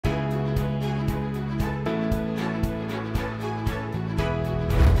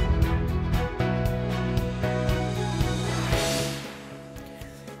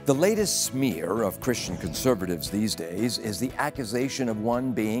The latest smear of Christian conservatives these days is the accusation of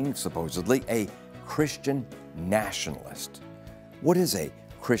one being, supposedly, a Christian nationalist. What is a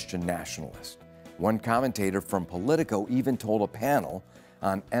Christian nationalist? One commentator from Politico even told a panel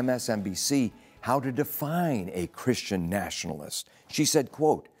on MSNBC how to define a Christian nationalist. She said,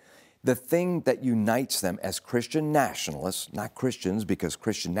 quote, "The thing that unites them as Christian nationalists, not Christians because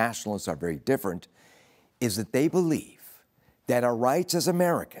Christian nationalists are very different, is that they believe that our rights as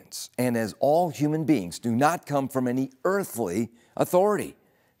Americans and as all human beings do not come from any earthly authority.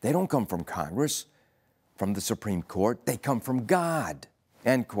 They don't come from Congress, from the Supreme Court. They come from God,"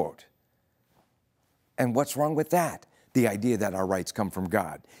 end quote. And what's wrong with that? The idea that our rights come from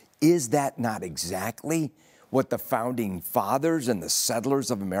God. Is that not exactly what the founding fathers and the settlers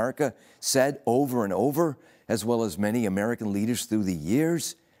of America said over and over, as well as many American leaders through the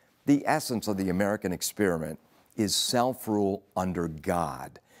years? The essence of the American experiment is self-rule under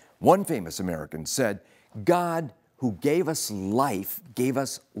God. One famous American said, "God, who gave us life, gave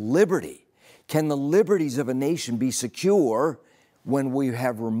us liberty. Can the liberties of a nation be secure when we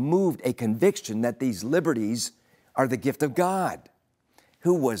have removed a conviction that these liberties are the gift of God?"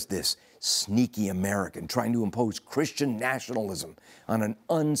 Who was this sneaky American trying to impose Christian nationalism on an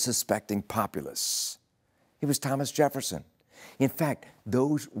unsuspecting populace? It was Thomas Jefferson. In fact,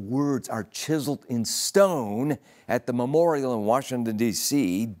 those words are chiseled in stone at the memorial in Washington,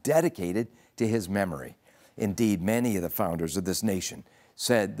 D.C., dedicated to his memory. Indeed, many of the founders of this nation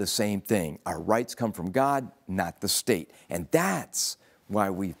said the same thing. Our rights come from God, not the state. And that's why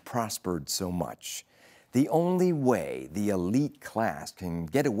we've prospered so much. The only way the elite class can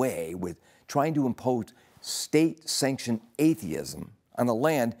get away with trying to impose state-sanctioned atheism on a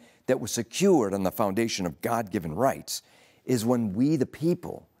land that was secured on the foundation of God-given rights is when we, the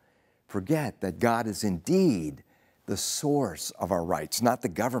people, forget that God is indeed the source of our rights, not the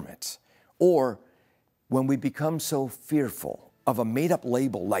government. Or when we become so fearful of a made-up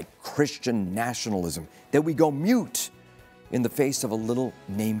label like Christian nationalism that we go mute in the face of a little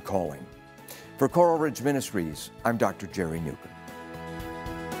name-calling. For Coral Ridge Ministries, I'm Dr. Jerry Newcombe.